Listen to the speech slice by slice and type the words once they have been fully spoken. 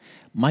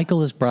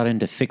Michael is brought in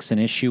to fix an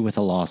issue with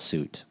a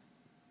lawsuit.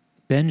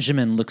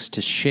 Benjamin looks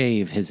to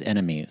shave his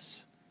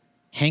enemies.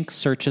 Hank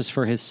searches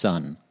for his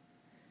son.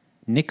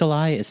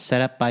 Nikolai is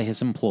set up by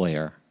his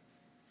employer.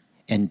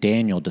 And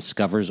Daniel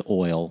discovers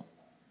oil.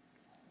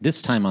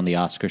 This time on the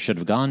Oscar should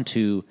have gone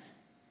to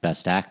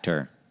Best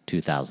Actor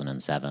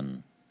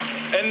 2007.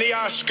 And the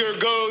Oscar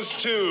goes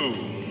to...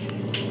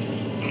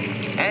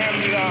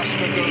 And the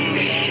Oscar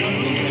goes to...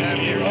 Have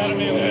the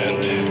Academy Award.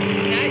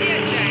 Not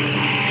yet, Jack.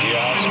 The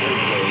Oscar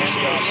goes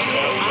to...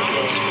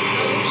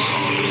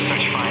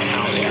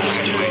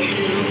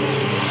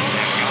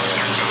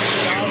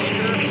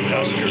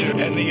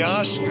 And the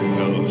Oscar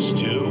goes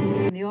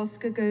to... The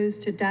Oscar goes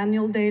to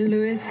Daniel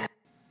Day-Lewis.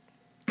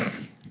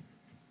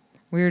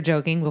 We were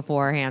joking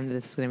beforehand that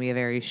this is going to be a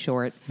very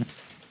short...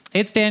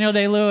 It's Daniel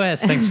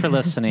Day-Lewis. Thanks for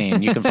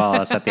listening. You can follow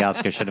us at The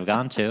Oscar Should Have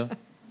Gone To.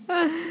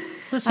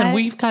 Listen,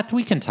 we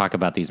can talk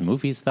about these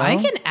movies, though. I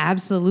can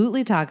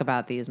absolutely talk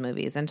about these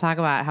movies and talk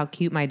about how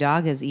cute my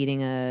dog is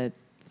eating a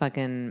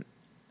fucking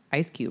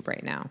ice cube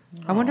right now.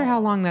 I wonder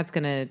how long that's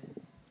going to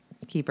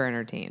keep her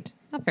entertained.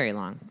 Not very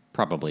long.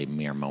 Probably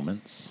mere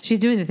moments. She's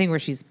doing the thing where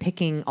she's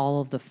picking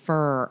all of the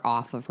fur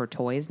off of her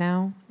toys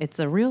now. It's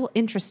a real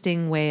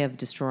interesting way of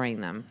destroying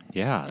them.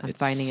 Yeah. I'm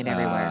finding it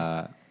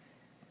everywhere.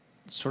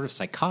 Sort of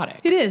psychotic.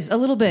 It is, a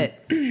little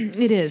bit.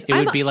 It is. It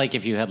would be like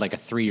if you had like a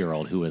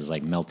 3-year-old who was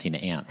like melting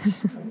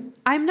ants.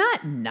 I'm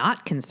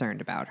not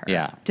concerned about her.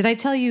 Yeah. Did I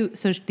tell you?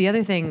 So the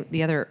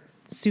other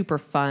super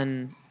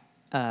fun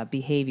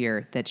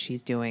behavior that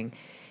she's doing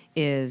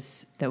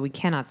is that we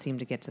cannot seem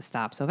to get to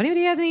stop. So if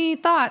anybody has any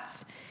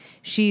thoughts,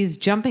 she's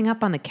jumping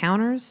up on the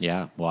counters.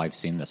 Yeah. Well, I've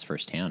seen this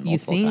firsthand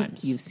multiple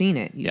times. You've seen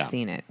it. You've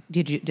seen it.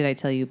 Did I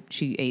tell you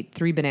she ate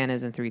 3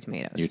 bananas and 3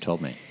 tomatoes? You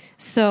told me.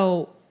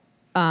 So,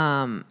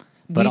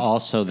 but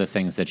also the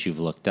things that you've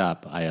looked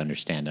up, I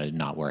understand are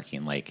not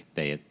working. Like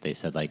they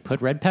said, like put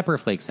red pepper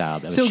flakes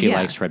out. She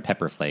likes red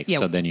pepper flakes. Yeah.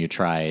 So then you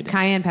tried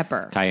cayenne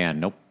pepper. Cayenne.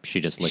 Nope.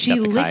 She just licked up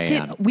the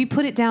cayenne. We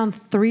put it down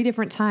 3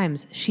 different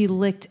times. She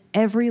licked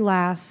every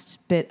last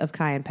bit of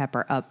cayenne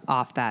pepper up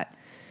off that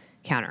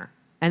counter.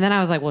 And then I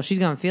was like, well, she's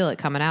going to feel it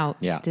coming out.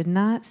 Yeah. Did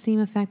not seem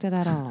affected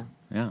at all.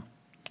 Yeah.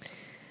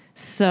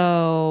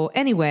 So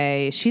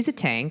anyway, she's a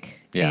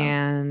tank. Yeah.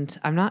 And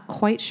I'm not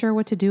quite sure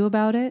what to do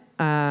about it.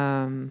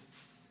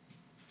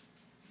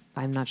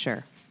 I'm not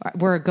sure.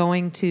 We're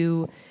going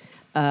to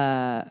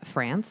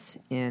France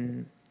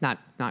in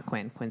not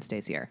Quinn. Quinn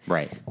stays here,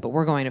 right? But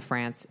we're going to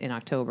France in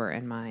October,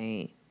 and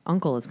my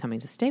uncle is coming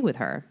to stay with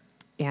her.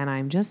 And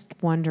I'm just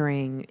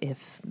wondering if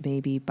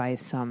maybe by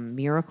some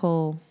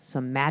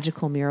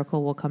magical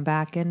miracle, we'll come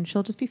back and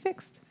she'll just be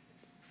fixed.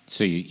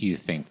 So you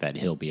think that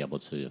he'll be able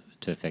to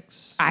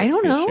fix? I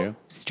don't know. Issue?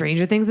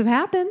 Stranger things have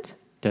happened.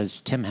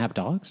 Does Tim have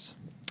dogs?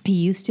 He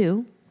used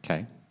to.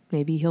 Okay.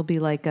 Maybe he'll be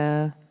like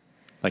a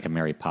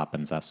Mary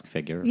Poppins-esque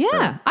figure.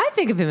 Yeah, I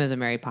think of him as a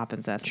Mary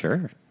Poppins-esque.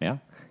 Sure, yeah.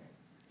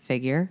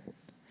 Figure.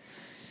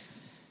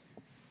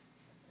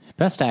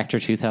 Best Actor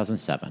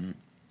 2007.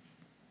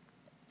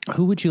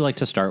 Who would you like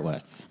to start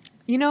with?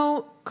 You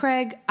know,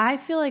 Craig, I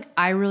feel like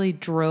I really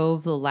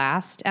drove the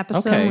last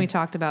episode when we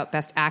talked about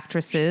Best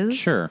Actresses.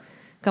 Sure.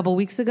 A couple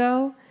weeks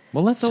ago.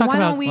 Well, let's talk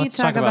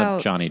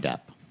about Johnny Depp.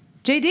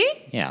 JD?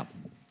 Yeah.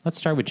 Let's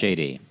start with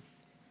JD.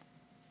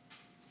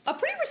 A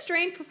pretty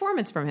restrained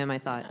performance from him, I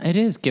thought. It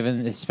is,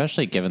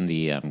 especially given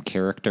the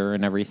character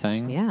and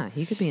everything. Yeah,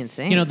 he could be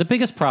insane. You know, the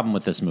biggest problem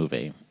with this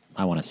movie,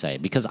 I want to say,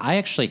 because I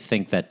actually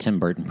think that Tim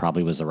Burton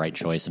probably was the right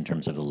choice in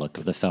terms of the look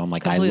of the film.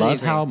 Like, Completely I love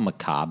agree. how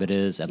macabre it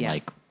is and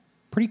like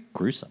pretty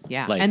gruesome.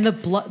 Yeah, like, and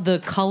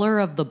the color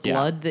of the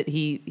blood that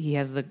he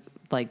has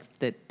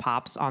that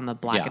pops on the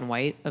black and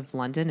white of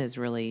London is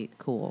really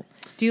cool.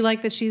 Do you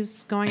like that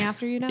she's going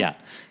after you now? Yeah.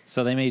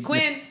 So they made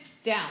Quinn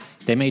down.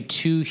 They made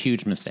 2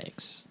 huge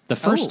mistakes. The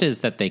first is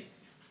that they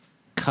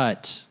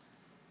cut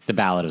the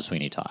Ballad of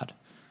Sweeney Todd,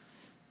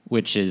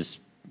 which is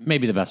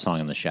maybe the best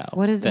song in the show.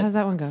 How's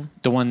that one go?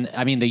 The one,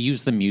 I mean, they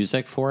use the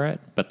music for it,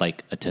 but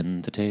like,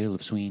 attend the tale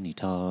of Sweeney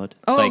Todd.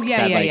 Oh, like,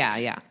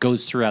 yeah.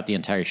 Goes throughout the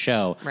entire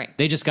show. Right.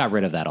 They just got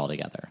rid of that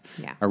altogether.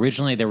 Yeah.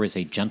 Originally, there was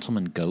a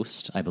gentleman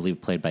ghost, I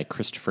believe, played by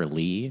Christopher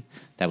Lee,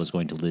 that was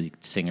going to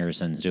lead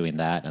singers and doing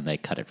that, and they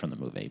cut it from the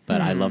movie.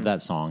 But I love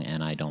that song,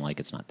 and I don't like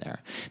it's not there.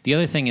 The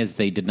other thing is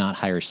they did not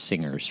hire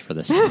singers for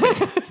this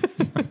movie.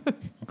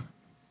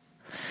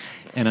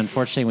 And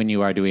unfortunately, when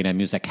you are doing a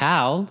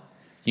musicale,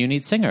 you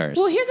need singers.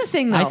 Well, here's the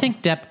thing, though. I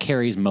think Depp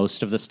carries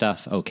most of the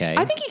stuff okay.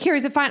 I think he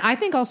carries it fine. I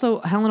think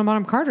also Helena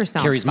Bonham Carter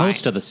carries fine.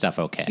 most of the stuff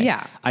okay.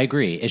 Yeah. I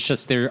agree. It's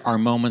just there are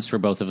moments where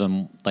both of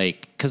them,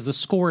 like, because the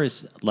score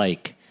is,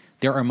 like,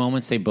 there are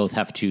moments they both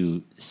have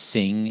to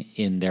sing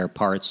in their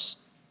parts,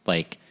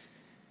 like,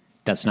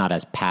 that's not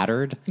as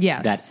patterned.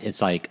 Yes. That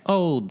it's like,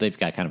 oh, they've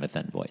got kind of a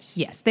thin voice.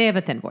 Yes, they have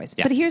a thin voice.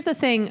 Yeah. But here's the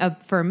thing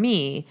for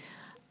me,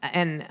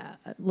 and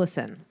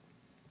listen,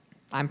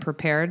 I'm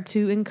prepared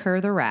to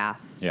incur the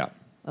wrath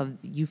of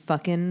you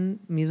fucking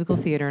musical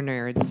theater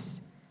nerds.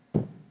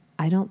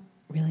 I don't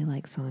really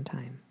like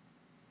Sondheim.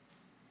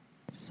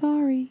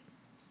 Sorry.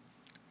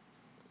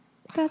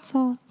 That's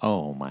all.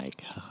 Oh, my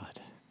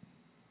God.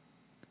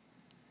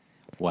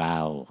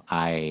 Wow.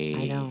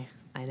 I know.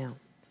 I don't know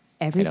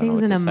Everything's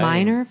what in to a say.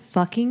 minor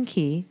fucking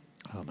key.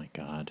 Oh my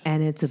God.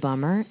 And it's a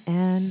bummer.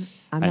 And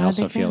I'm I not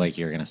also a big feel fan. like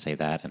you're going to say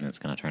that and it's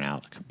going to turn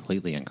out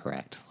completely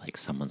incorrect. Like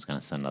someone's going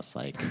to send us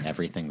like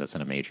everything that's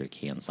in a major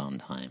key in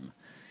Sondheim.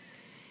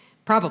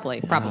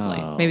 Probably.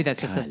 Oh, Maybe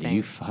that's just the God, thing.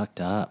 You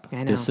fucked up. I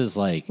know. This is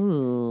like...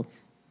 Ooh.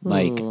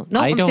 Like, No,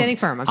 I I'm don't, standing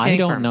firm. I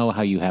don't know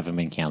how you haven't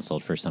been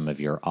canceled for some of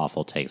your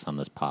awful takes on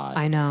this pod.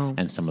 I know.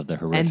 And some of the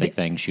horrific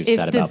things you've if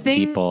said the about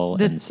thing- people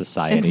the- and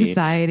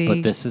society.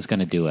 But this is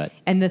going to do it.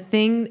 And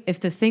if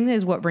the thing that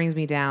is what brings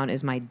me down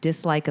is my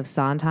dislike of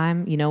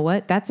Sondheim, you know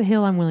what? That's a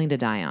hill I'm willing to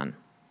die on.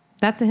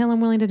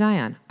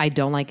 I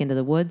don't like Into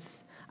the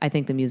Woods. I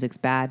think the music's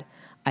bad.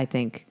 I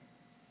think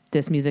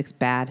this music's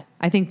bad.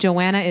 I think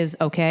Joanna is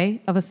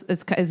okay,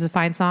 is a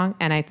fine song.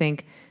 And I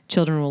think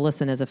Children Will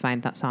Listen is a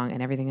fine song.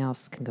 And everything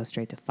else can go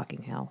straight to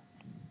fucking hell.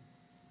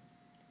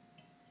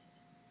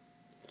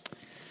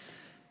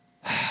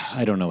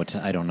 I don't know what to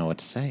say. I don't know what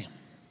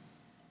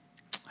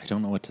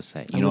to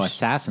say. You know,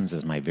 Assassins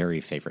is my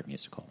very favorite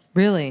musical.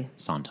 Really?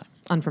 Sondheim.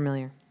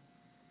 Unfamiliar.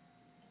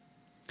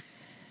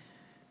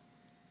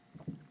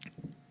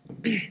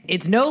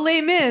 It's no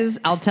Les Mis,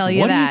 I'll tell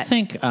you that. What do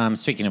you think,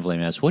 speaking of Les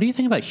Mis, what do you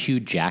think about Hugh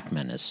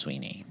Jackman as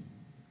Sweeney?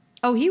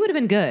 Oh, he would have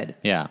been good.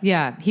 Yeah.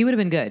 Yeah, he would have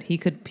been good. He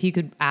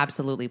could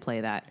absolutely play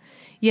that.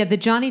 Yeah, the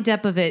Johnny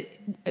Depp of it,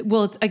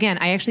 well, it's again,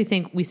 I actually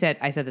think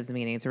I said this in the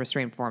beginning, it's a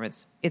restrained form.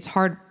 It's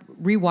hard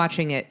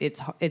rewatching it.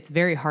 It's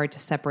very hard to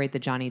separate the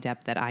Johnny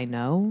Depp that I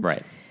know.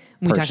 Right.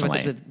 We talked about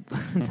this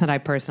with that I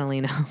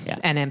personally know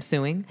and am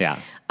suing. Yeah.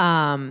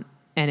 And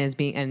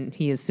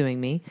he is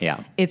suing me.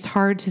 Yeah. It's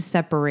hard to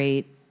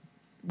separate.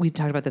 We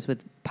talked about this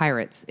with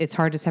Pirates. It's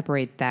hard to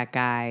separate that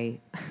guy,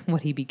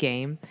 what he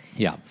became,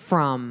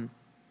 from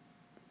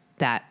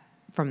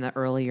the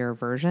earlier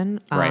version.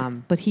 Right.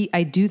 But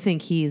I do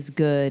think he's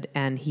good,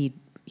 and he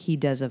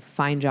does a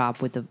fine job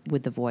with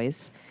the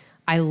voice.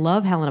 I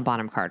love Helena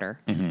Bonham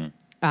Carter,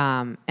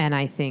 and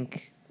I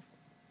think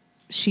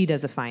she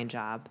does a fine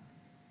job.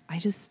 I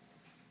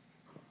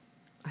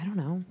don't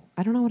know.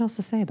 I don't know what else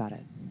to say about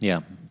it. Yeah.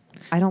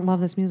 I don't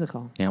love this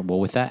musical. Yeah, well,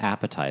 with that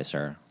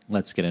appetizer,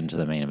 let's get into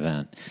the main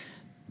event.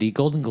 The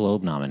Golden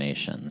Globe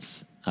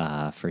nominations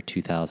for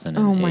 2008.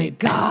 Oh, my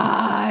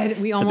God.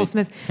 We almost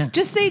missed. Yeah.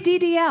 Just say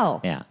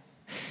DDL. Yeah.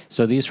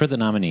 So these were the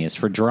nominees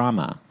for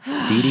drama.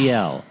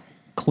 DDL,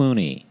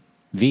 Clooney,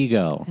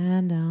 Vigo,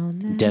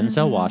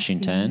 Denzel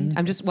Washington.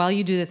 While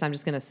you do this, I'm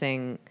just going to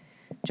sing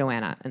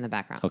Joanna in the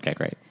background. Okay,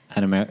 great.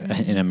 An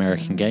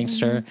American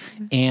Gangster,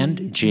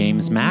 and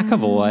James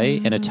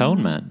McAvoy in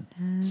Atonement.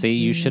 See,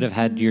 you should have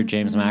had your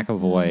James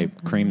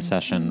McAvoy cream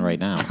session right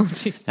now. Oh,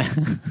 Jesus.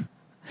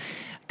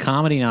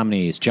 Comedy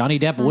nominees. Johnny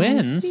Depp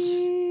wins.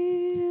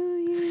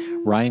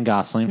 Ryan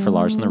Gosling for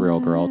Lars and the Real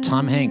Girl.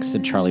 Tom Hanks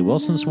in Charlie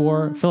Wilson's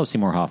War. Philip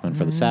Seymour Hoffman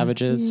for The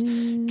Savages.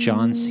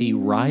 John C.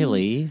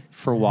 Reilly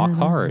for Walk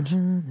Hard.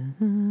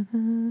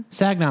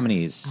 SAG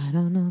nominees.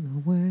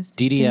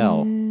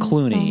 DDL,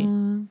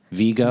 Clooney,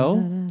 Vigo,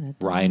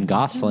 Ryan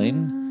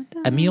Gosling,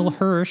 Emil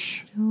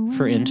Hirsch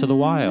for Into the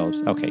Wild.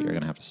 Okay, you're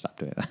going to have to stop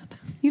doing that.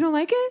 You don't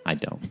like it? I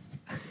don't.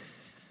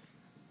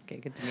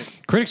 Okay, continue.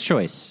 Critics'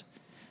 Choice.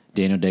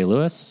 Daniel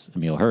Day-Lewis,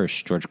 Emil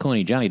Hirsch, George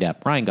Clooney, Johnny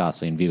Depp, Ryan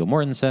Gosling, Viggo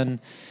Mortensen.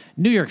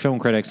 New York Film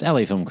Critics,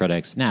 LA Film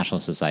Critics, National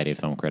Society of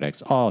Film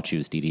Critics all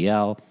choose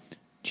DDL.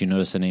 Did you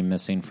notice a name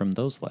missing from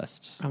those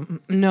lists?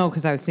 No,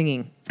 because I was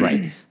singing.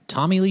 Right.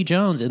 Tommy Lee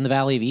Jones in The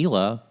Valley of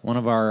Elah, one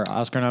of our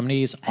Oscar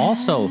nominees,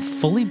 also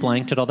fully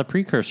blanked at all the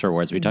precursor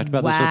awards. We talked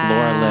about this with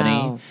Laura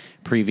Linney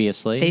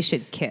previously. They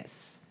should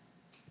kiss.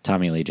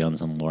 Tommy Lee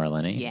Jones and Laura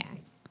Linney? Yeah.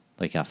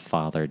 Like a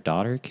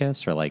father-daughter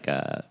kiss or like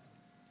a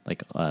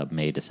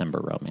May-December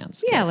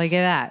romance kiss? Yeah, like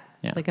that.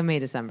 Yeah. Like a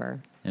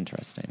May-December.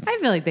 Interesting. I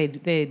feel like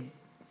they'd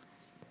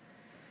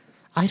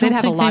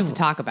have a lot to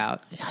talk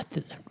about.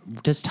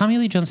 Does Tommy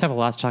Lee Jones have a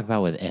lot to talk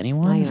about with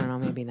anyone? I don't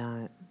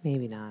know.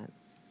 Maybe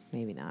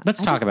not.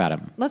 Let's talk about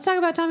him. Let's talk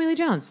about Tommy Lee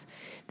Jones.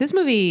 This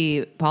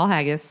movie, Paul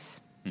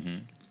Haggis.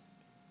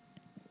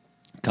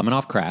 Coming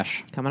off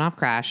Crash.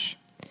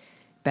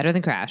 Better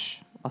than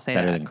Crash. I'll say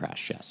Better that. than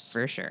Crash, yes.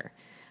 For sure.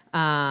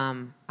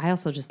 I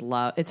also just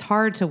love... It's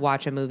hard to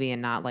watch a movie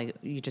and not, like,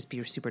 you just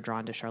be super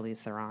drawn to Charlize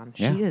Theron.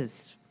 She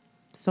is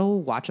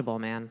so watchable,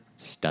 man.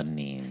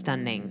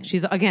 Stunning.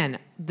 She's, again,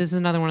 this is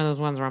another one of those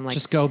ones where I'm like...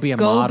 Just go be a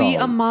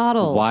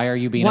model. Why are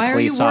you being a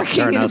police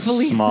officer in a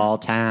small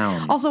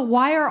town? Also,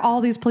 why are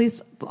all these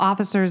police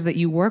officers that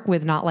you work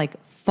with not, like,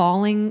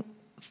 falling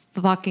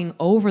fucking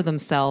over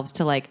themselves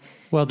to, like,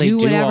 do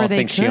whatever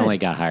they could? She only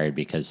got hired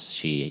because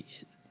she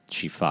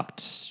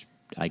fucked...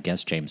 I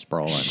guess James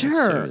Brolin.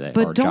 Sure,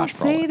 but don't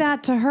say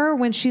that to her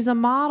when she's a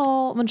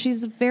model, when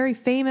she's very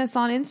famous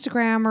on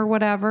Instagram or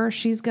whatever.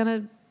 She's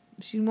gonna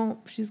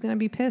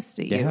be pissed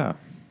at you. Yeah.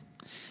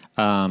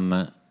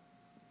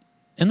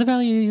 In the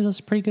Valley is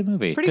a pretty good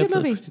movie. Good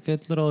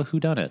little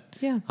whodunit.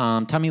 Yeah.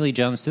 Tommy Lee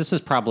Jones. This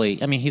is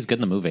probably. I mean, he's good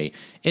in the movie.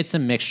 It's a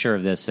mixture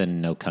of this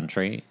and No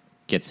Country.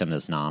 Gets him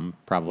this nom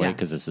probably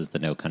because this is the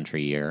No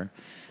Country year.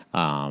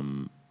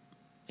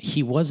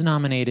 He was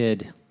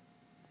nominated.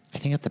 I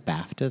think at the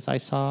BAFTAs I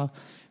saw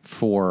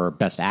for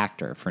Best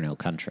Actor for No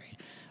Country.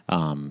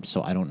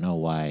 So I don't know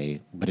why,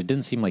 but it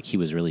didn't seem like he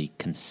was really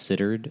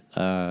considered,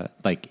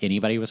 like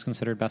anybody was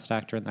considered Best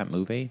Actor in that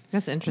movie.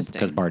 That's interesting.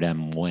 Because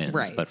Bardem wins,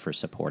 right. but for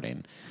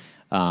supporting.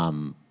 I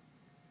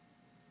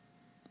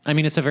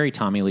mean, it's a very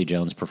Tommy Lee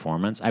Jones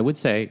performance. I would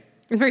say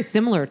it's very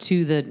similar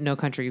to the No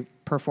Country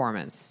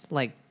performance.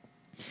 Like,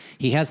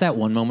 he has that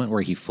one moment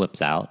where he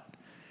flips out,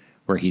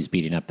 where he's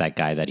beating up that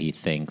guy that he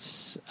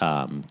thinks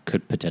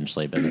could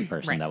potentially have been the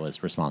person right. that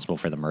was responsible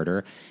for the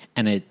murder.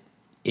 And it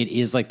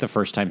is like the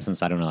first time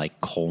since, I don't know, like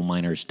Coal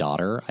Miner's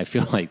Daughter. I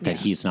feel like that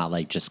he's not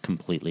like just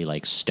completely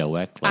like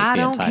stoic like I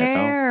the don't entire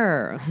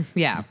care. film.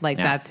 Yeah, like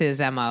that's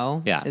his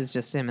MO. Yeah. Is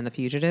just him in The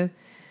Fugitive.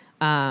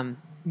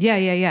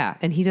 Yeah.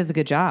 And he does a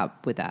good job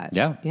with that.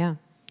 Yeah. Yeah.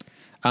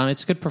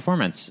 It's a good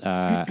performance.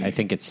 I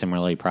think it's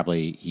similarly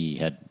probably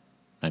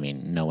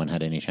no one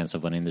had any chance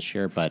of winning this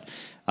year, but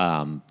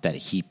that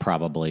he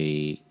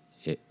probably,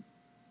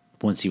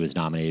 once he was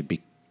nominated,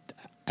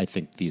 I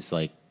think these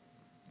like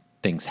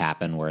things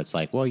happen where it's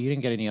like, well, you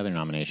didn't get any other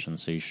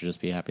nominations, so you should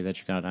just be happy that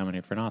you got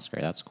nominated for an Oscar.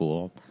 That's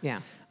cool.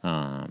 Yeah.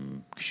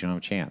 Because you don't have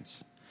a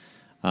chance.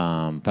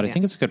 But I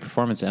think it's a good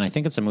performance, and I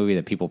think it's a movie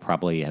that people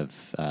probably have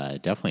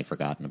definitely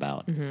forgotten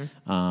about.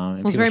 Well,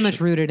 it's very much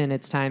rooted in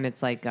its time.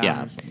 It's like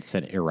it's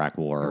an Iraq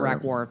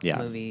War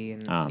movie,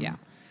 and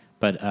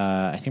But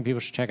I think people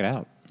should check it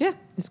out. Yeah,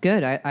 it's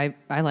good. I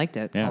liked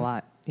it a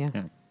lot. Yeah.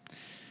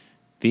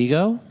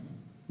 Viggo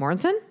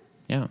Mortensen?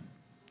 Yeah.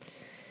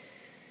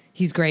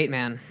 He's great,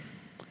 man.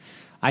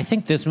 I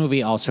think this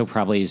movie also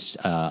probably is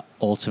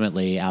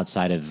ultimately,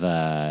 outside of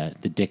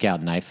the dick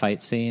out knife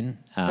fight scene,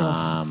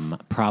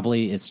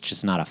 probably it's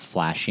just not a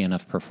flashy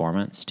enough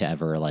performance to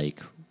ever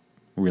like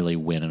really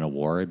win an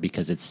award,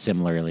 because it's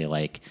similarly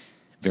like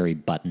very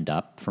buttoned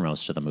up for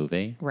most of the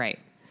movie. Right.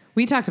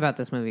 We talked about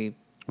this movie.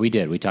 We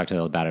did. We talked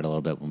about it a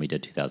little bit when we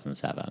did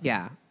 2007.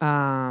 Yeah.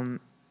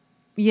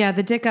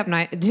 The dick out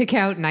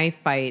knife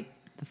fight,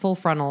 the full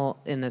frontal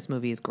in this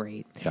movie is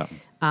great. Yeah.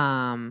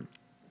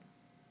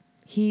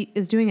 He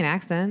is doing an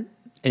accent.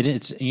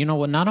 It's, you know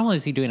what, not only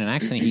is he doing an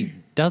accent, he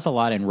does a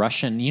lot in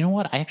Russian. You know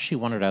what? I actually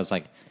wondered, I was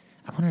like,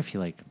 I wonder if he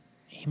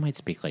might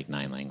speak like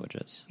 9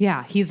 languages.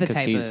 Yeah, he's the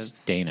type he's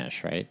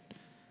Danish, right?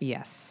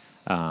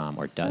 Yes.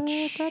 Or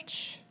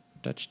Dutch.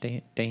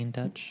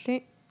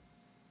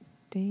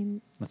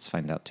 Dane. Let's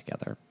find out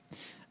together.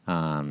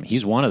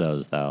 He's one of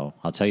those, though.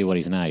 I'll tell you what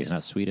he's not. He's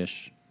not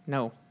Swedish.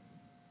 No.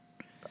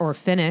 Or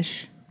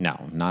Finnish.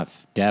 No,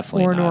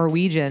 definitely or not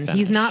Norwegian. Finnish.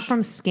 He's not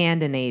from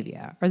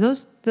Scandinavia. Are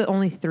those the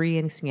only 3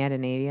 in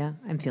Scandinavia?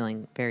 I'm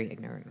feeling very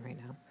ignorant right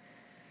now.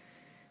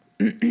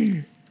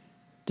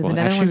 Does the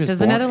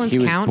Netherlands count? He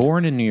was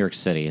born in New York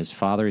City. His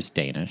father is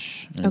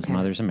Danish, and his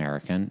mother's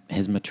American.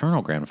 His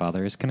maternal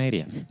grandfather is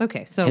Canadian.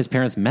 Okay, so his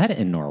parents met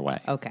in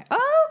Norway. Okay,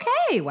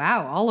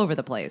 wow, all over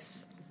the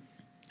place.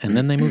 And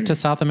then they moved to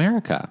South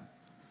America,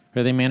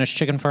 where they managed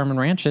chicken farm and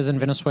ranches in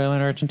Venezuela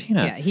and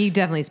Argentina. Yeah, he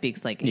definitely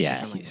speaks like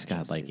he's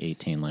got like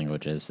 18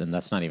 languages, and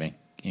that's not even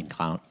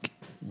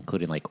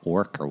including like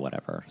Orc or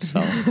whatever. So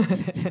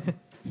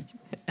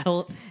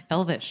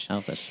Elvish.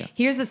 Yeah.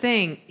 Here's the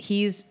thing: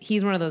 he's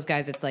one of those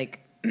guys. It's like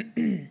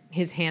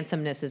his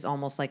handsomeness is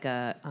almost like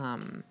a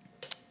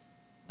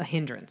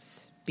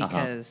hindrance,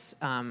 because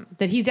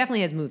that he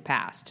definitely has moved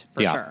past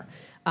for sure.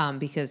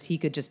 Because he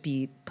could just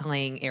be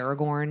playing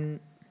Aragorn,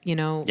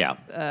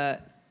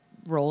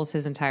 roles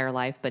his entire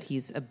life, but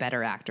he's a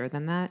better actor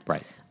than that.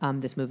 Right.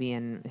 This movie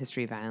and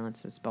History of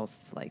Violence is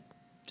both like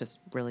just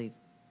really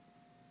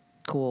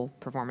cool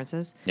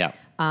performances. Yeah.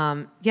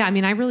 I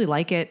mean, I really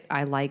like it.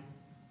 I like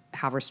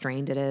how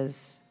restrained it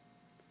is.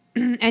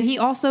 And he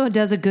also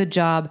does a good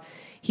job.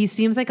 He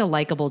seems like a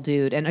likable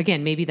dude. And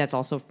again, maybe that's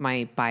also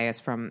my bias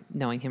from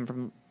knowing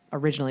him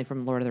originally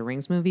from Lord of the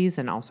Rings movies.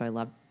 And also I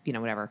love,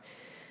 whatever.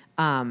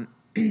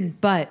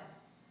 But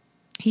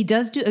he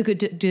does do a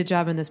good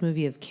job in this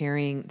movie of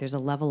carrying, there's a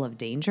level of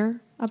danger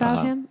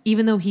about him.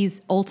 Even though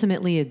he's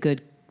ultimately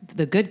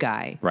the good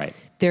guy. Right.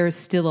 There's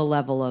still a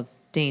level of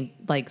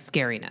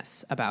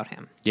scariness about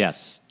him.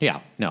 Yes.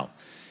 Yeah. No.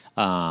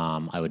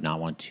 I would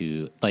not want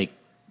to, like,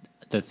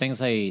 the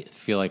things I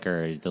feel like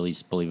are the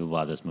least believable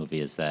about this movie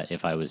is that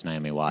if I was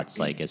Naomi Watts,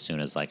 like, as soon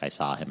as like I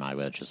saw him, I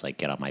would just like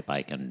get on my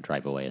bike and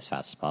drive away as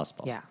fast as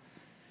possible. Yeah.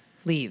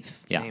 Leave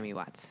Naomi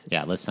Watts.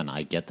 Yeah, listen,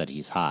 I get that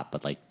he's hot,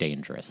 but like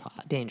dangerous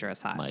hot.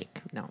 Dangerous hot.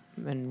 Like, no.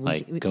 And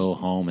we go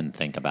home and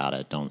think about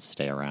it. Don't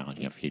stay around,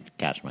 if you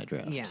catch my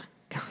drift. Yeah.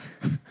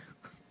 Is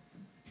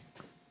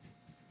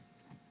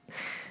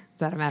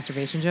that a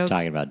masturbation joke?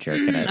 Talking about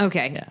jerking it.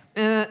 Okay.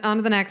 Yeah. On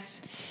to the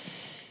next.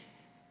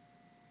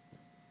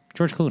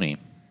 George Clooney.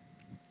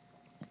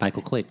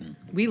 Michael Clayton.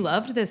 We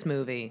loved this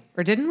movie.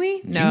 Or didn't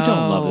we? No. You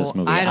don't love this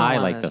movie. I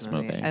like this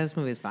movie. This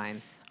movie's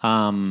fine.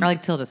 I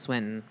like Tilda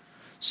Swinton.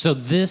 So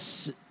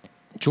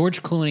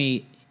George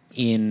Clooney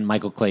in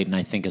Michael Clayton,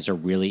 I think, is a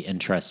really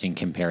interesting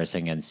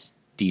comparison against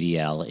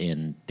DDL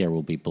in There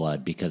Will Be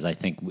Blood, because I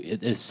think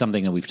it's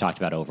something that we've talked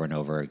about over and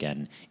over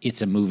again.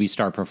 It's a movie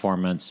star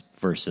performance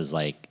versus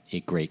like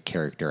a great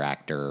character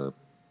actor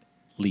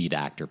lead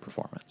actor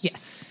performance.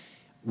 Yes.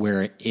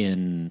 Where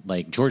in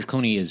like George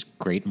Clooney is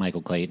great,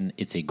 Michael Clayton.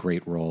 It's a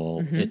great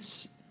role. Mm-hmm.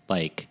 It's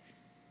like,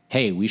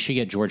 hey, we should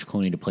get George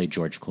Clooney to play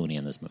George Clooney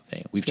in this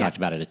movie. We've talked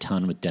about it a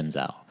ton with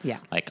Denzel. Yeah.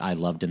 Like I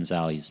love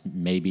Denzel.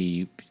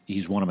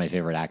 He's one of my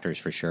favorite actors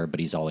for sure, but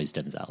he's always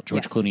Denzel.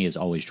 George Clooney is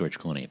always George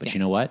Clooney. But you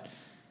know what?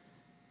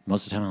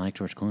 Most of the time I like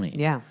George Clooney.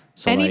 Yeah.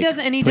 So and like,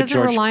 he doesn't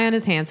rely on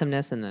his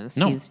handsomeness in this.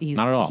 No, he's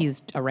not at all.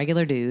 He's a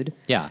regular dude.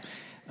 Yeah.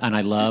 And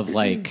I love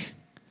like,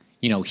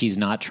 you know, he's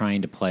not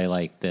trying to play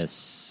like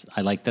this.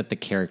 I like that the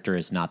character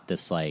is not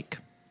this like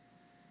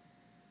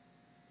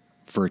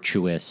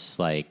virtuous,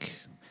 like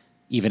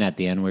even at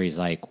the end where he's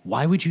like,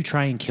 why would you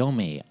try and kill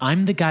me?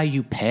 I'm the guy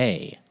you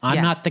pay.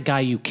 I'm not the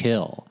guy you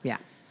kill. Yeah.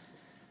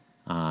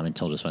 And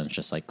Tilda Swinton's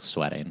just like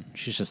sweating.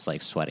 She's just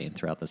like sweating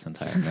throughout this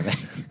entire movie.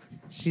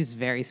 She's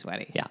very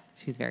sweaty. Yeah.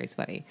 She's very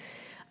sweaty.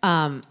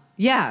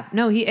 Yeah.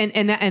 No,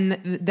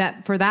 and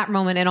that for that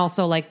moment, and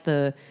also like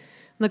the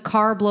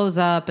car blows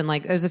up, and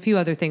like there's a few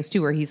other things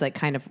too where he's like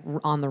kind of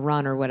on the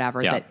run or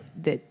whatever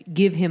that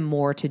give him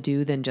more to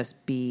do than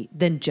just be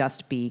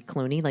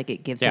Clooney. Like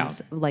it gives him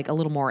like a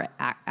little more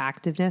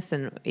activeness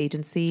and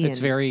agency. It's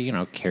very, you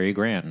know, Cary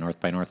Grant, North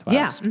by Northwest.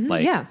 Yeah. Mm-hmm,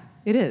 like, yeah.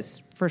 It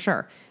is for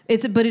sure.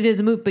 But it is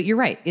a movie. But you're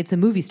right. It's a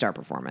movie star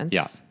performance.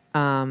 Yeah.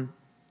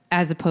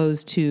 As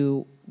opposed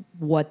to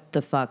what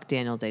the fuck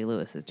Daniel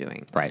Day-Lewis is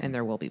doing. Right. And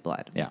There Will Be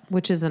Blood. Yeah.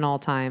 Which is an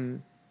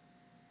all-time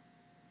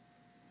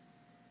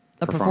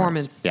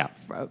performance. Yeah.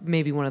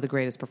 Maybe one of the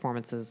greatest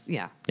performances.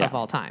 Of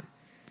all time.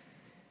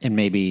 And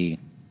maybe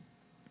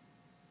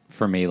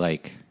for me,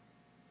 like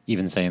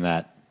even saying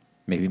that,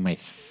 maybe my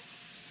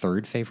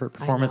third favorite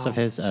performance of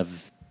his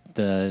of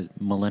the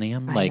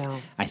millennium.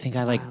 I think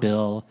I like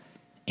Bill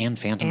and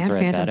Phantom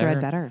Thread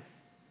better.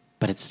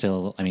 But it's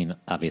still, I mean,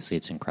 obviously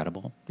it's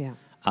incredible. Yeah.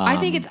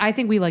 I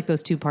think we like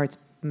those two parts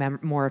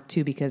more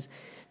too because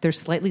they're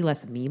slightly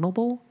less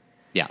memeable.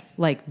 Yeah.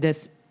 Like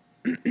this,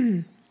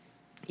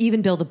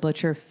 even Bill the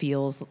Butcher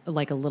feels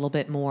like a little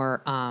bit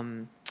more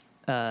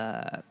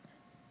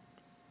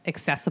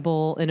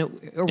accessible in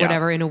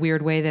a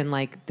weird way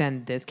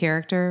than this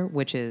character,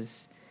 which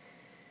is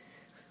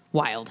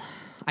wild.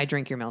 I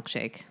drink your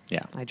milkshake.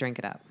 Yeah. I drink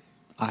it up.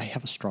 I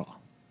have a straw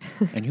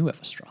and you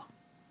have a straw.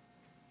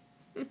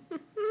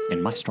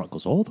 And my straw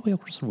goes all the way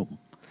across the room.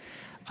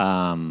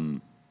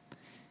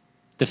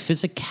 The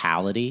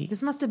physicality.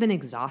 This must have been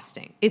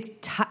exhausting.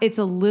 It's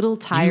a little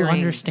tiring. You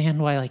understand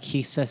why, like,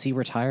 he says he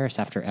retires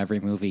after every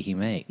movie he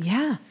makes.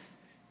 Yeah.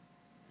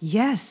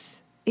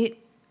 Yes. It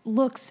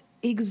looks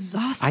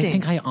exhausting. I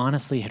think I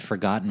honestly had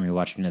forgotten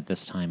rewatching it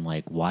this time,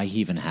 like, why he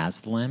even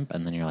has the limp.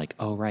 And then you're like,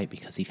 oh, right,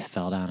 because he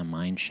fell down a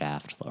mine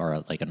shaft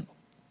or like an.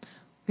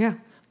 Yeah.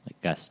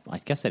 I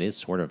guess it is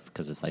sort of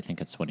because I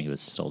think it's when he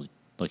was still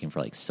looking for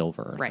like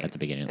silver at the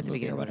beginning of the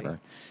movie or whatever.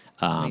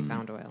 They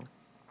found oil.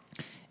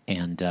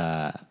 And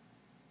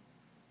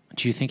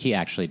do you think he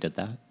actually did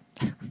that?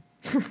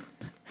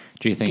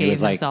 Do you think he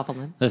was like,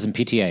 listen,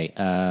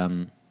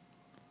 PTA,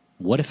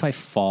 what if I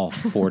fall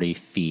 40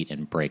 feet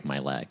and break my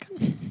leg?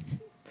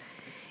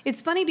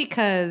 It's funny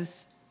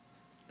because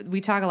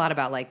we talk a lot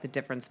about like the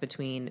difference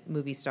between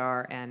movie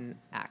star and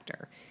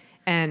actor.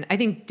 And I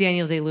think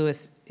Daniel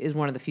Day-Lewis is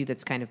one of the few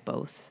that's kind of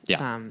both.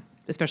 Yeah.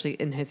 Especially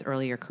in his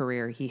earlier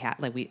career, he had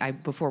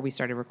before we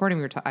started recording,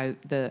 I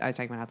was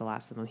talking about how The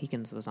Last of the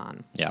Mohicans was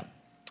on. Yeah.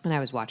 And I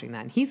was watching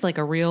that, and he's like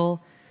a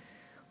real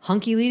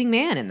hunky leading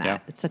man in that. Yeah.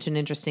 It's such an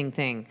interesting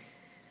thing.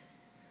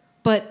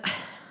 But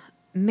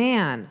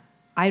man,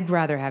 I'd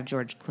rather have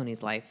George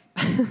Clooney's life.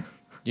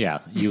 Yeah.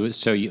 You're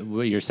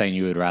saying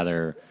you would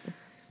rather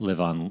live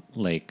on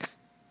Lake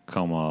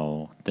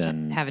Como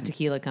than have a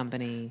tequila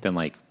company than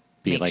like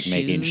be like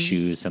making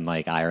shoes in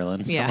like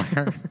Ireland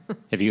somewhere.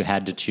 If you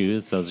had to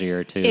choose, those are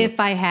your two. If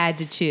I had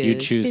to choose, you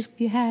choose.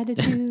 If you had to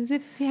choose,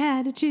 if you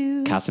had to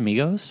choose,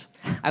 Casamigos.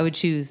 I would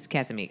choose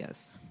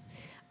Casamigos.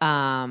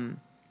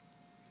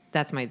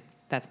 That's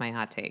my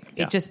hot take.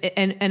 Yeah. It just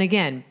and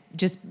again,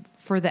 just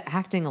for the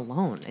acting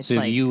alone, it's so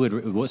like you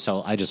would.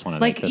 So I just want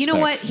to like make this you know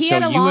clear. what he so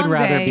had a you long would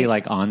rather day. be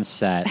like on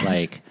set,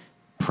 like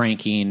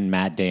pranking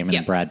Matt Damon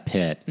and Brad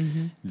Pitt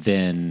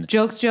than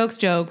jokes,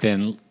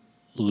 than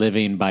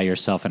living by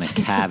yourself in a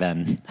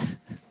cabin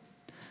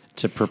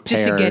to prepare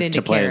just to get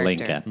into play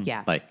character. Lincoln.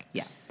 Yeah.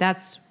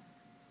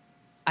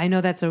 I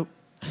know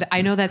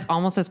that's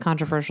almost as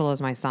controversial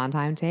as my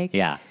Sondheim take.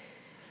 Yeah.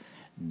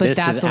 But this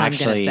that's is what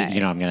actually, I'm going to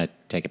say. I'm going to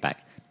take it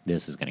back.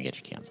 This is going to get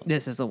you canceled.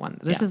 This is the one.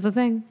 This is the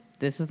thing.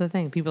 This is the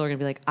thing. People are going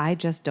to be like, I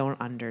just don't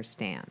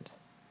understand.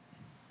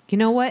 You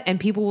know what? And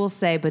people will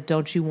say, but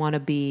don't you want to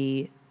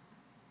be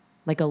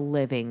like a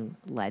living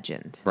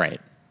legend? Right.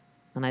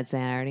 And I'd say,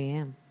 I already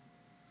am.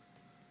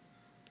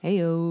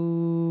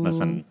 Hey-yo.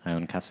 Listen, I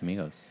own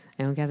Casamigos.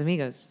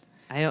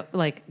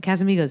 Like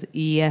Casamigos.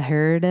 You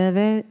heard of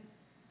it?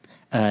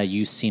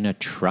 You seen a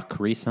truck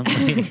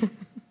recently?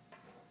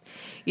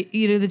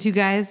 You know the two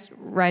guys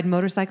riding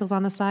motorcycles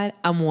on the side?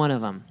 I'm one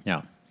of them.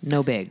 Yeah.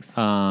 No bigs.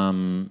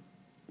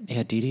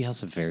 Yeah, Didi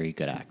Hill's a very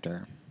good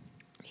actor.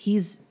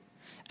 He's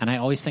And I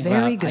always think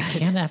Very about, good. I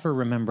can't ever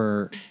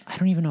remember, I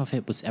don't even know if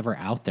it was ever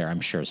out there. I'm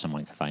sure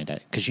someone could find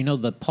it. Because,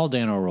 the Paul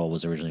Dano role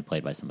was originally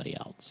played by somebody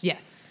else.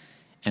 Yes.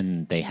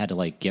 And they had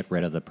to, get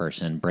rid of the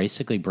person,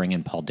 basically bring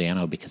in Paul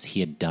Dano because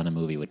he had done a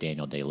movie with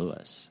Daniel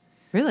Day-Lewis.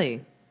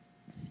 Really?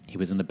 He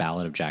was in The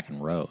Ballad of Jack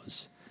and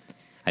Rose.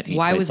 I think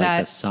Why he plays was that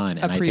the son.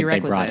 And a I think they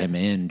brought prerequisite? him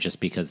in just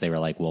because they were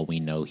like, well, we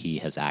know he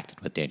has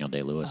acted with Daniel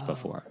Day-Lewis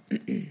before.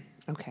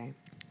 Okay.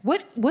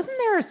 Wasn't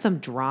there some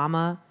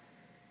drama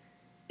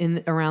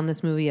around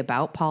this movie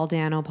about Paul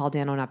Dano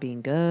not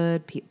being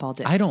good?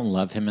 I don't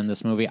love him in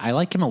this movie. I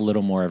like him a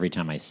little more every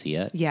time I see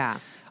it. Yeah.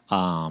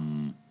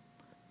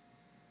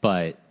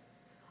 But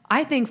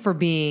I think for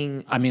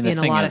being in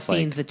a lot of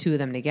scenes, like, the two of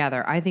them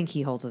together, I think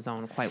he holds his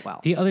own quite well.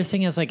 The other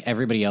thing is,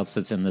 everybody else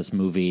that's in this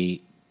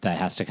movie that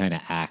has to kind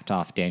of act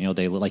off Daniel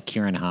Day-Lewis, like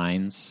Kieran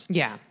Hines.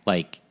 Yeah.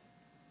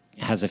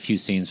 Has a few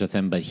scenes with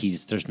him, but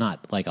there's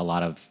not a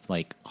lot of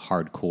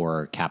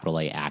hardcore capital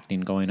A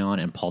acting going on,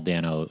 and Paul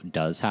Dano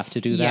does have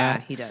to do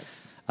that. Yeah, he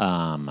does.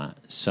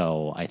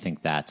 So I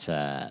think that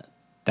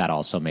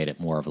also made it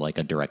more of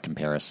a direct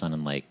comparison,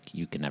 and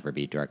you can never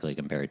be directly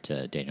compared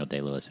to Daniel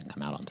Day-Lewis and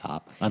come out on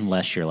top,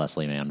 unless you're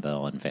Leslie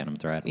Manville in Phantom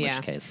Thread, in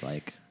which case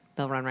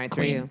they'll run right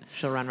Queen. through you.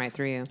 She'll run right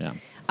through you. Yeah.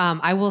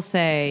 I will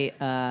say,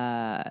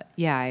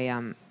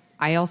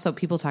 I also,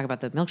 people talk about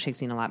the milkshake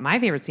scene a lot. My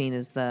favorite scene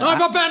is I've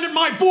abandoned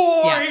my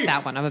boy! Yeah,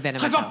 that one. I've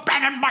abandoned my child.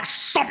 abandoned my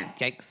son!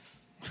 Yikes.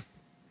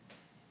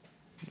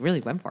 Really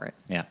went for it.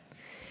 Yeah.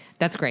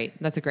 That's great.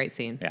 That's a great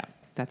scene. Yeah.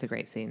 That's a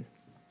great scene.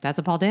 That's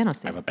a Paul Dano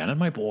scene. I've abandoned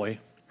my boy.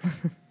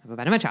 I've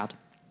abandoned my child.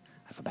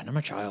 I've abandoned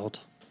my child.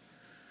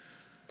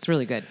 It's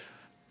really good.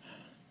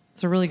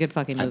 It's a really good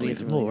fucking movie. I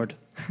believe in the Lord.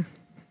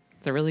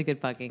 It's a really good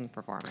fucking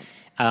performance.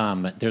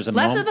 There's a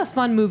Less of a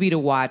fun movie to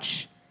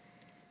watch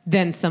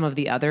than some of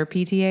the other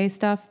PTA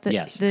stuff.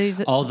 Yes.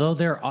 Although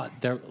there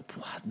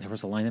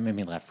was a line that made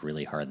me laugh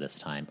really hard this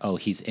time. Oh,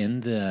 he's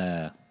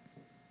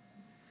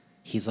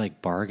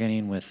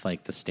bargaining with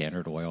the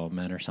Standard Oil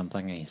men or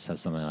something, and he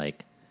says something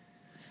like,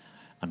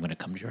 "I'm going to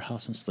come to your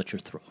house and slit your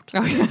throat."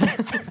 Oh, yeah.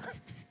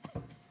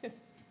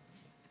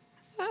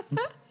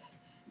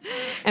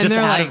 And just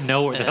they're out like, of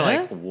nowhere, they're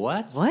like,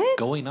 "What's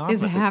going on?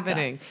 Is with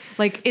happening?"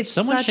 This guy? It's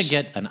someone such... should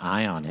get an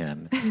eye on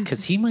him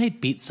because he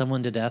might beat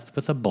someone to death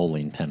with a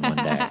bowling pin one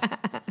day.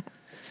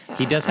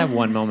 He does have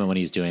one moment when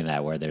he's doing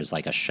that where there's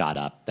a shot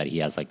up that he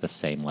has the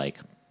same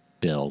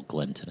Bill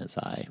glint in his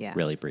eye,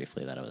 really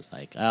briefly. That it was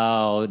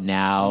oh,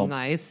 now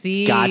I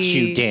see. Got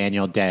you,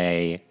 Daniel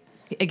Day.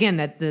 Again,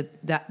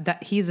 that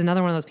he's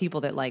another one of those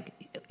people that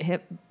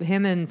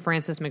him and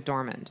Frances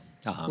McDormand,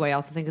 who I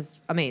also think is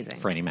amazing.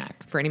 Freddie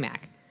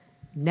Mac.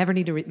 Never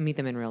need to meet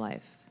them in real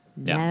life.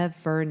 Yeah.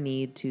 Never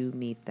need to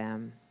meet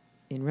them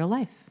in real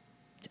life.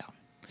 Yeah.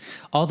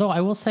 Although I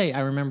will say,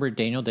 I remember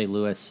Daniel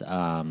Day-Lewis.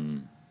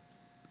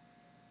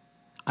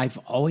 I've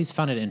always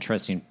found it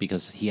interesting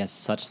because he has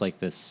such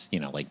this,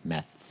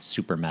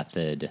 super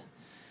method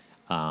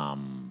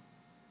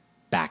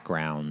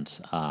background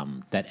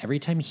that every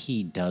time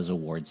he does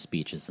award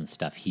speeches and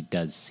stuff, he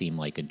does seem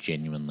like a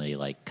genuinely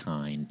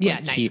kind,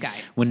 nice guy.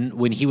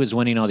 When he was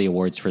winning all the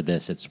awards for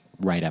this, it's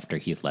right after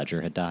Heath Ledger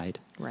had died,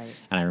 right?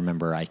 And I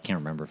can't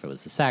remember if it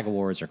was the SAG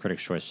Awards or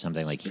Critics' Choice or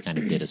something. He kind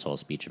of did his whole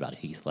speech about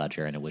Heath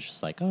Ledger, and it was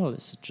just oh,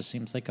 this just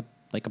seems like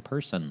a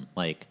person,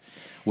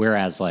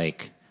 whereas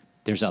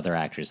there's other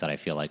actors that I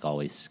feel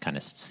always kind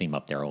of seem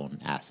up their own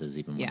asses,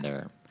 even when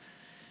they're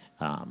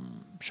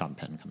Sean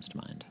Penn comes to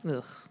mind.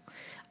 Ugh.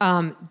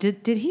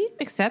 Did he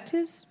accept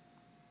his?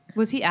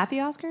 Was he at the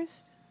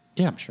Oscars?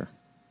 Yeah, I'm sure.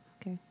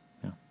 Okay.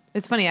 Yeah.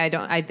 It's funny.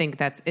 I think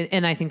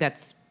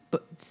that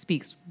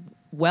speaks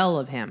well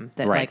of him.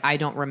 That right. I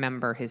don't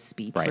remember his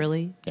speech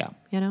really. Yeah.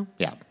 Yeah.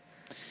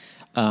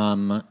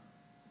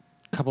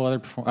 Couple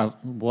other.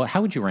 Well,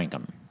 how would you rank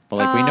them?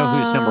 Well, we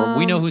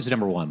know who's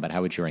number one, but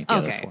how would you rank the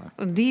other four?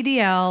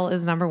 DDL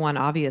is number one,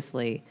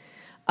 obviously.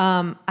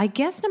 I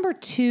guess number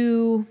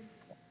two.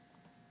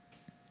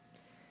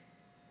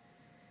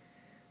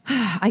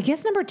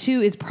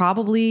 Is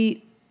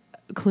probably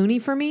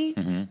Clooney for me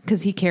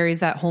because he carries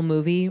that whole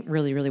movie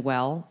really, really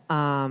well.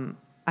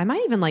 I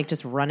might even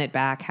just run it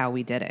back how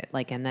we did it,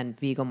 and then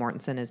Viggo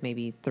Mortensen is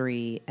maybe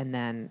 3, and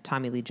then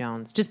Tommy Lee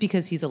Jones, just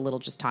because he's a little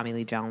just Tommy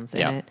Lee Jones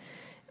in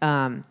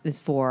it, is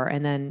 4,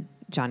 and then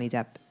Johnny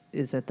Depp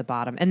is at the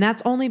bottom, and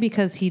that's only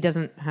because he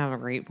doesn't have a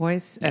great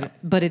voice.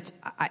 But it's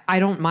I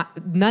don't mind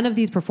none of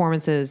these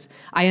performances.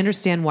 I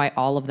understand why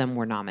all of them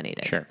were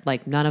nominated. Sure,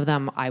 none of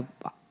them. I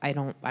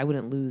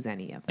wouldn't lose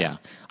any of them. Yeah,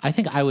 I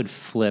think I would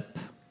flip.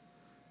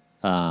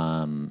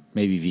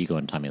 Maybe Viggo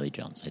and Tommy Lee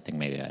Jones. I think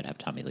maybe I'd have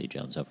Tommy Lee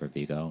Jones over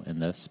Viggo in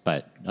this,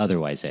 but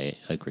otherwise I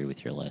agree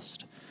with your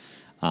list.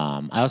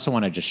 I also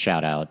want to just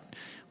shout out,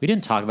 we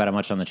didn't talk about it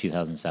much on the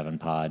 2007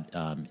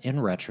 pod. In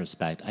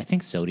retrospect, I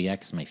think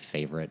Zodiac is my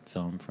favorite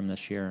film from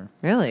this year.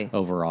 Really?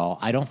 Overall.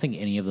 I don't think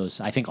any of those,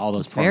 I think all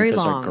those performances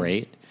are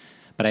great,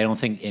 but I don't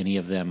think any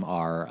of them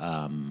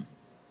are,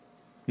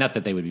 not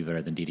that they would be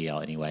better than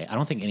DDL anyway. I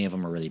don't think any of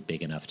them are really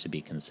big enough to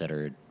be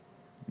considered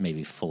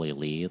maybe fully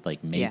lead,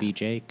 maybe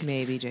Jake.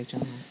 Maybe Jake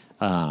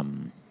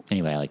Gyllenhaal.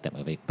 Anyway, I like that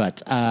movie.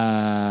 But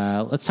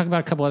let's talk about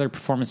a couple other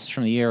performances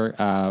from the year.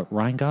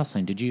 Ryan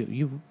Gosling, did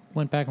you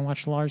went back and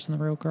watched Lars and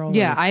the Real Girl?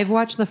 Yeah, I've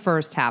watched the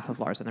first half of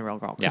Lars and the Real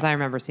Girl because Yeah. I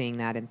remember seeing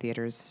that in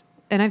theaters,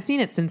 and I've seen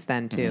it since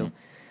then too.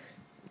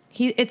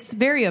 Mm-hmm. It's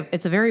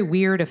a very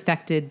weird,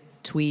 affected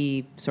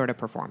twee sort of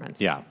performance.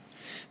 Yeah.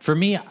 For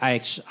me, I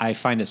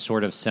find it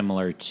sort of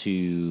similar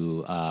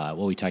to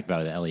what we talked about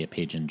with Elliot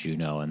Page and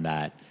Juno, and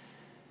that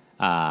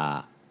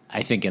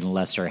I think in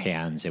lesser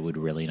hands it would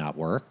really not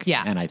work.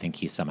 Yeah. And I think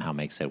he somehow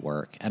makes it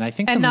work. And I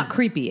think not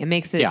creepy. It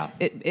makes it. Yeah.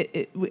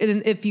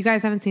 If you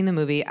guys haven't seen the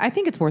movie, I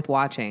think it's worth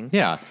watching.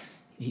 Yeah.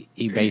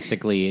 He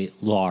basically,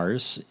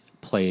 Lars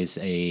plays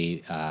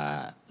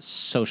a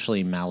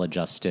socially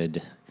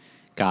maladjusted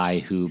guy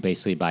who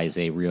basically buys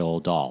a real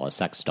doll, a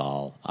sex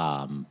doll,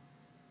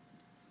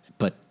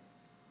 but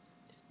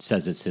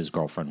says it's his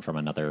girlfriend from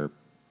another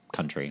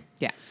country.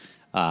 Yeah.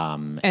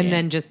 And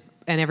then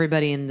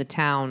everybody in the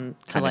town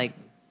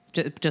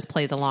just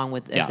plays along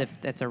with as if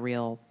it's a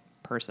real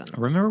person.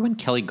 Remember when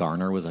Kelly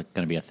Garner was going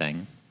to be a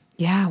thing?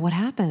 Yeah, what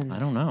happened? I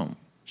don't know.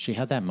 She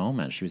had that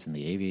moment. She was in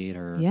The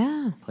Aviator.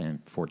 Yeah. Playing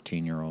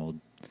 14-year-old.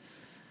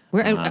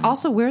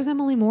 Where's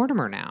Emily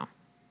Mortimer now?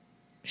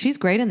 She's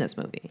great in this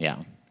movie. Yeah.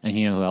 And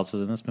you know who else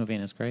is in this movie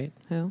and is great?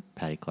 Who?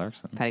 Patty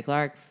Clarkson. Patty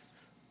Clark's.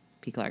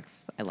 P.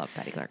 Clark's. I love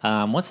Patty Clark's.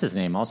 What's his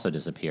name? Also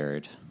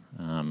disappeared.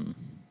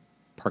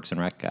 Parks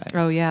and Rec guy.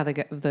 Oh, yeah,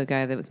 the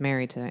guy that was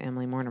married to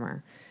Emily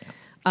Mortimer. Yeah.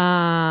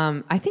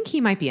 I think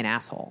he might be an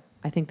asshole.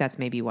 I think that's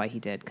maybe why he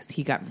did, because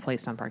he got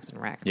replaced on Parks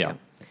and Rec. Yeah.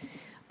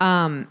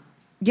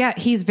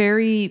 He's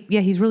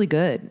really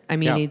good. I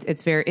mean,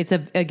 it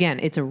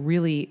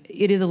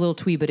is a little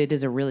twee, but it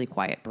is a really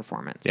quiet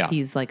performance. Yeah.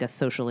 He's like a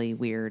socially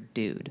weird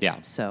dude. Yeah.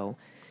 So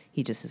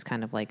he just is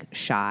kind of like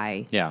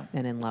shy. Yeah.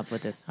 And in love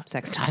with this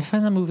sex doll. I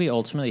find the movie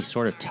ultimately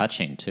sort of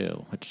touching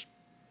too, which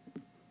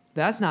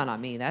That's not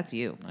on me. That's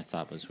you. I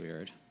thought was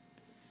weird.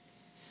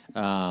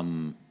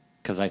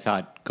 Because I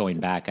thought going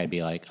back, I'd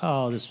be like,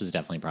 oh, this was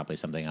definitely probably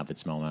something of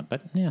its moment.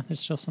 But yeah, there's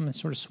still something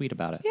sort of sweet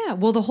about it. Yeah.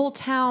 Well, the whole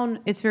town,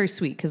 it's very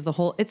sweet because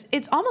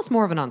it's almost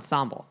more of an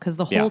ensemble because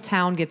the whole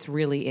town gets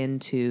really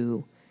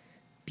into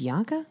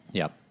Bianca.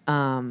 Yep.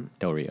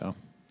 Del Rio.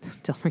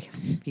 Del Rio.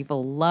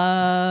 People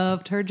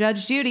loved her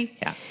Judge Judy.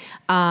 Yeah.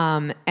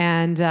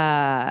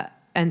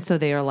 And so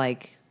they are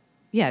like,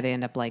 yeah, they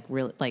end up like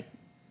really like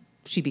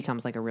she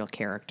becomes like a real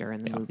character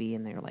in the movie,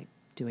 and they're like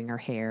doing her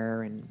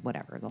hair and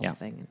whatever the whole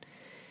thing. And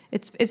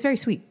it's very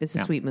sweet. It's a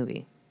sweet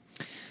movie.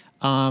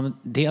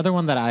 The other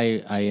one that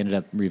I ended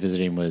up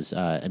revisiting was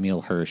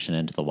Emile Hirsch in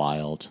Into the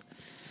Wild.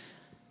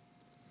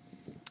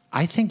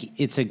 I think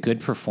it's a good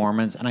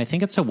performance, and I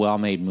think it's a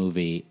well-made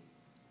movie.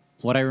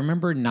 What I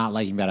remember not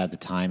liking about it at the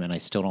time, and I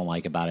still don't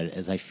like about it,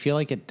 is I feel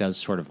like it does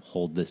sort of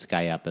hold this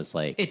guy up as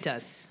like it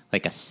does,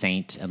 like a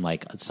saint and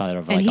like sort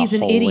of and like he's a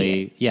holy, an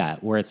idiot. Yeah,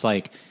 where it's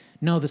like,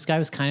 no, this guy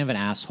was kind of an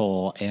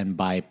asshole, and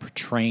by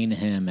portraying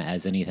him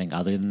as anything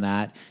other than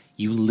that,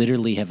 you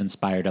literally have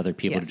inspired other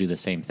people to do the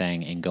same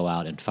thing and go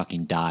out and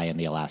fucking die in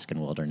the Alaskan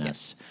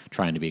wilderness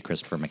trying to be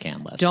Christopher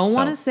McCandless. Don't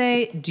want to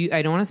say,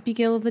 I don't want to speak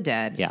ill of the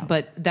dead,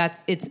 but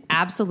it's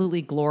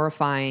absolutely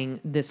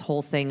glorifying this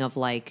whole thing of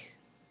like,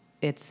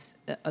 it's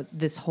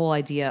this whole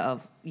idea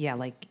of,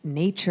 like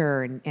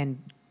nature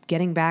and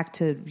getting back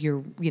to your,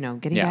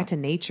 back to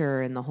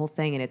nature and the whole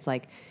thing. And it's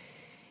like,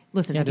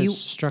 listen, does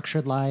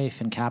structured life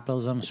and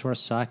capitalism sort of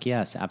suck?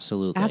 Yes,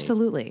 absolutely.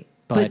 Absolutely.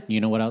 But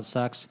you know what else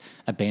sucks?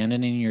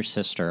 Abandoning your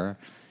sister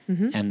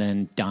and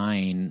then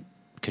dying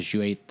because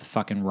you ate the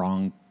fucking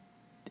wrong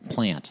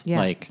plant. Yeah.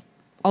 Like,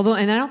 although,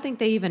 and I don't think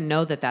they even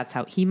know that that's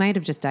how he might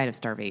have just died of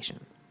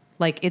starvation.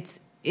 Like it's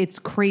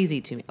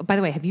crazy to me. By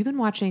the way, have you been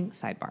watching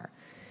Sidebar?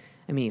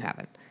 I mean, you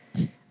haven't.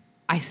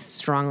 I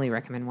strongly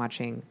recommend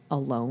watching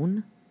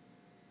Alone.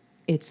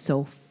 It's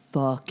so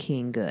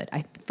fucking good.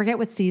 I forget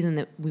what season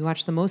that we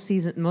watched. The most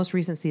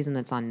recent season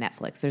that's on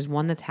Netflix. There's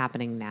one that's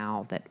happening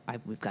now that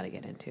we've got to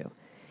get into.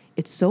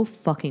 It's so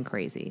fucking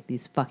crazy.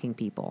 These fucking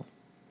people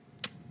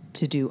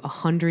to do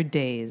 100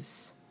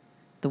 days.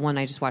 The one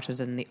I just watched was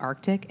in the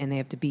Arctic, and they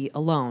have to be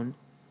alone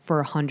for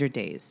 100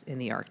 days in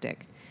the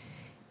Arctic.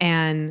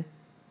 And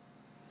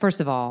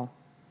first of all,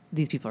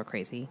 these people are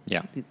crazy.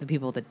 Yeah. The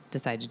people that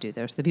decide to do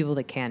this, the people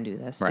that can do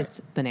this, Right. It's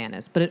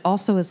bananas. But it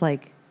also is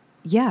like,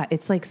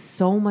 it's like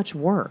so much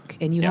work,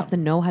 and you have to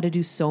know how to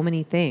do so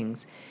many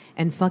things.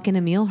 And fucking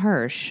Emile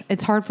Hirsch,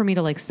 it's hard for me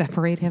to like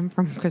separate him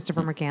from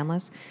Christopher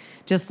McCandless.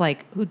 Just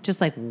like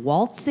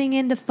waltzing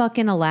into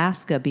fucking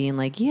Alaska, being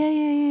like,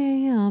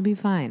 yeah, I'll be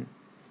fine.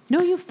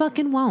 No, you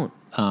fucking won't.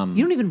 You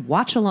don't even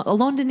watch Alone.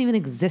 Alone didn't even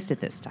exist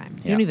at this time.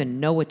 You don't even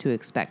know what to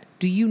expect.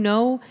 Do you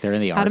know They're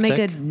in the how to make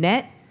a Arctic?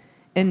 net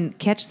and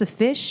catch the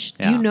fish?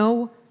 Yeah. Do you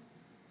know?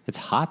 it's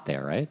hot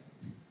there, right?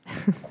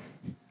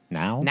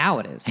 Now? Now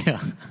it is.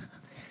 Yeah.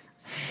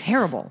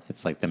 Terrible.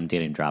 It's like them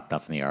getting dropped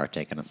off in the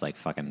Arctic, and it's like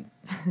fucking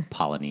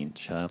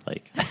Polynesia.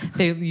 Like,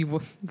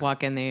 You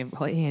walk in, they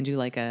hand you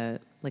like a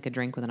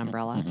drink with an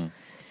umbrella.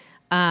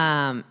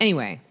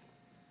 Anyway.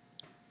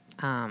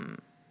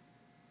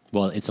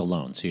 well, it's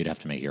alone, so you'd have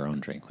to make your own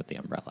drink with the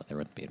umbrella. There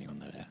wouldn't be anyone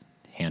that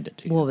hand it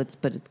to you. Well, it's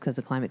because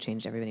of climate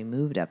change. Everybody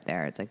moved up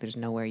there. It's like there's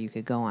nowhere you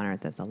could go on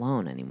Earth that's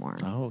alone anymore.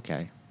 Oh,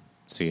 okay.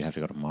 So you'd have to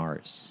go to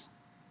Mars.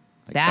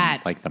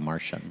 Like the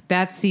Martian.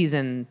 That's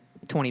season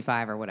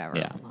 25 or whatever.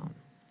 Yeah. Alone.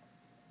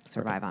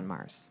 Survive on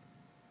Mars.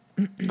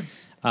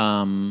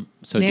 So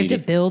they have to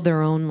build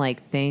their own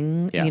like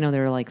thing. Yeah. You know,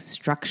 they're like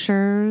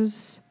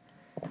structures.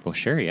 Well,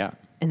 sure, yeah.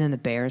 And then the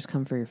bears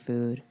come for your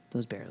food.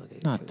 Those bears will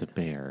get your Not food. the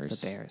bears.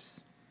 The bears.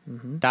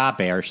 Mm-hmm. Da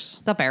bears.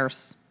 The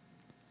bears.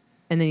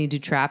 And then you do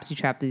traps. You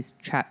get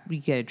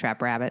to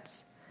trap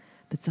rabbits.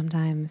 But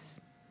sometimes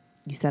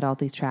you set all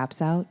these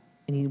traps out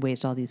and you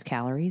waste all these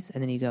calories.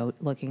 And then you go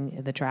looking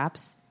at the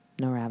traps.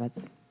 No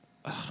rabbits.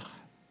 Ugh,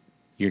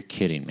 you're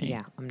kidding me.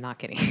 Yeah, I'm not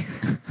kidding.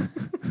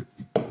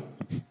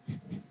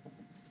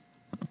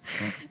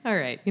 All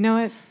right. You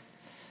know what?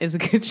 It's a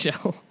good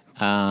show.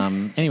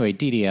 Anyway,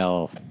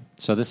 DDL.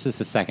 So this is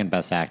the second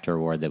best actor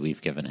award that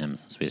we've given him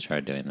since we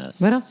started doing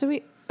this. What else do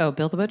we... Oh,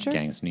 Bill the Butcher?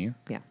 Gangs New York.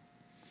 Yeah.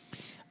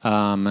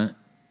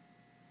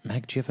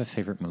 Meg, do you have a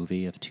favorite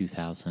movie of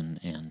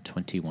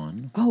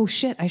 2021? Oh,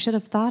 shit. I should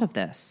have thought of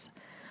this.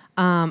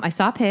 I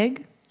saw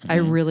Pig. I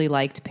really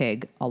liked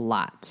Pig a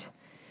lot.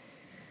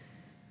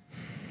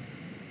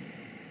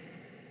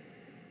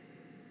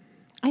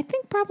 I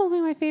think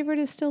probably my favorite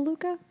is still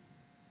Luca.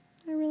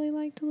 I really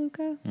liked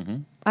Luca. Mm-hmm.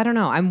 I don't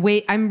know.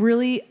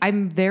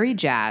 I'm very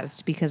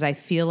jazzed because I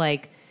feel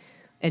like,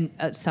 and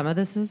some of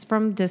this is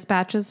from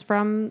dispatches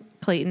from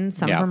Clayton,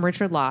 some from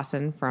Richard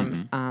Lawson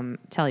from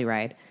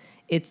Telluride.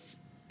 It's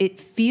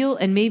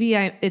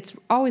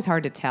always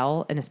hard to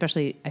tell, and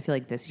especially I feel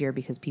like this year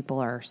because people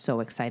are so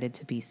excited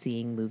to be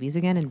seeing movies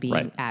again and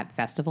being at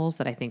festivals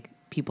that I think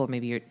people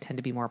maybe tend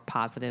to be more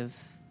positive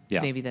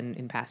maybe than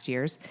in past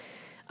years.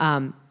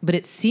 But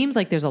it seems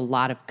like there's a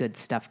lot of good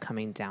stuff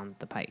coming down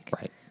the pike,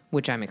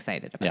 which I'm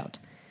excited about.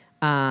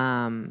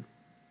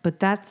 But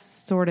that's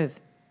sort of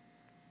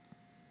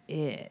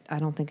it. I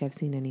don't think I've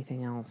seen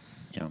anything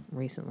else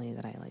recently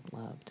that I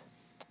loved.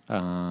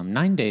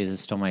 9 Days is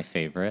still my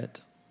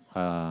favorite.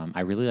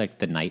 I really liked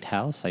The Night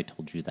House. I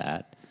told you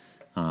that.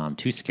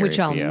 Too scary Which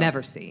for I'll you.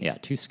 never see. Yeah,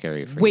 too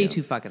scary for you. Way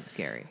too fucking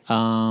scary.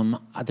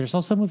 There's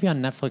also a movie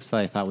on Netflix that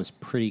I thought was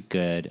pretty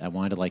good. I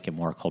wanted to like it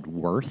more, called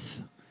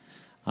Worth,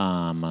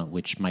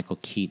 which Michael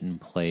Keaton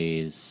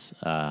plays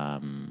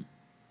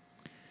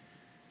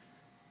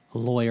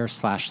lawyer /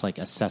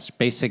 assessor.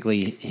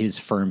 Basically, his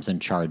firm's in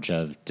charge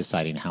of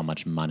deciding how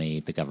much money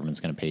the government's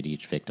going to pay to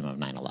each victim of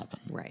 9/11.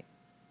 Right.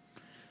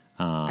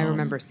 I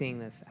remember seeing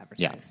this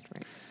advertised.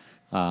 Right.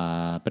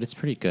 But it's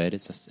pretty good.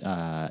 It's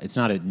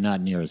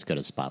not near as good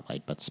as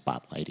Spotlight, but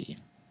Spotlighty,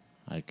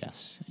 I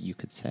guess you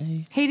could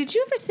say. Hey, did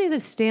you ever see the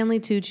Stanley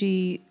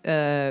Tucci,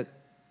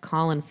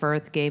 Colin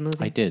Firth gay movie?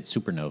 I did.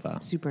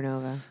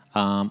 Supernova.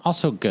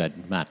 Also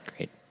good, not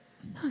great.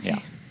 Okay. Yeah,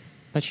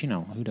 but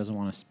who doesn't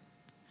want to?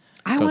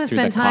 I want to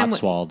spend time with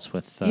Cotswolds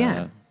with.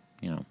 I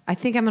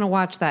think I'm going to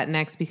watch that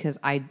next because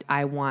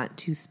I want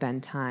to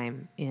spend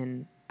time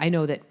in. I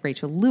know that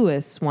Rachel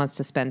Lewis wants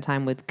to spend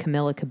time with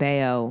Camila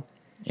Cabello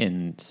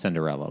in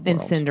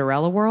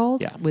Cinderella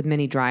World. Yeah. With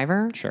Minnie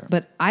Driver. Sure.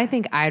 But I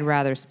think I'd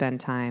rather spend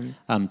time.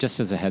 Just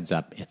as a heads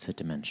up, it's a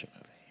dementia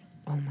movie.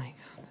 Oh my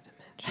God, the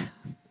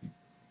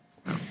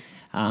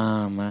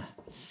dementia.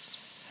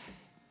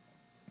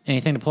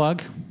 Anything to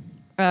plug?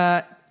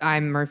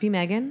 I'm Murphy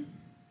Meghann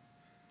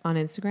on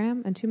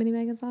Instagram and Too Many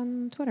Meghans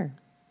on Twitter.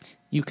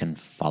 You can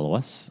follow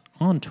us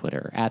on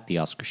Twitter at The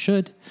Oscar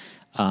Should.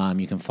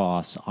 You can follow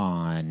us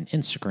on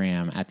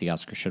Instagram at The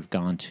Oscar Should Have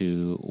Gone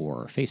To,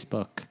 or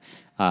Facebook.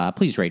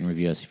 Please rate and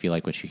review us if you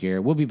like what you hear.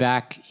 We'll be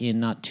back in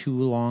not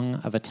too long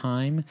of a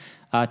time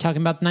talking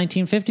about the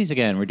 1950s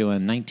again. We're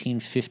doing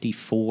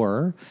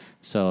 1954.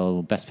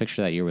 So best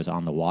picture that year was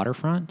On the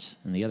Waterfront.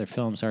 And the other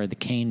films are The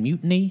Caine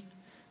Mutiny,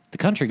 The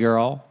Country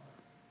Girl,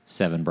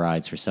 Seven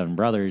Brides for Seven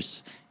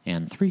Brothers,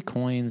 and Three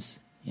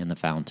Coins in the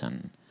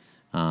Fountain.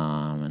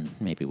 And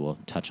maybe we'll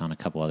touch on a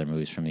couple other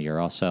movies from the year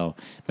also.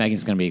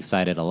 Megan's going to be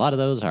excited. A lot of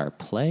those are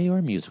play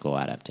or musical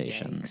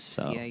adaptations.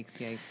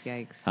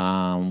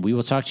 Yikes. We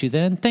will talk to you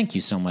then. Thank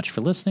you so much for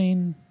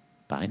listening.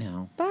 Bye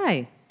now.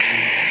 Bye.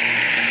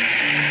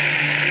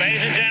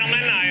 Ladies and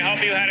gentlemen, I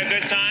hope you had a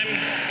good time.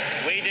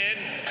 We did.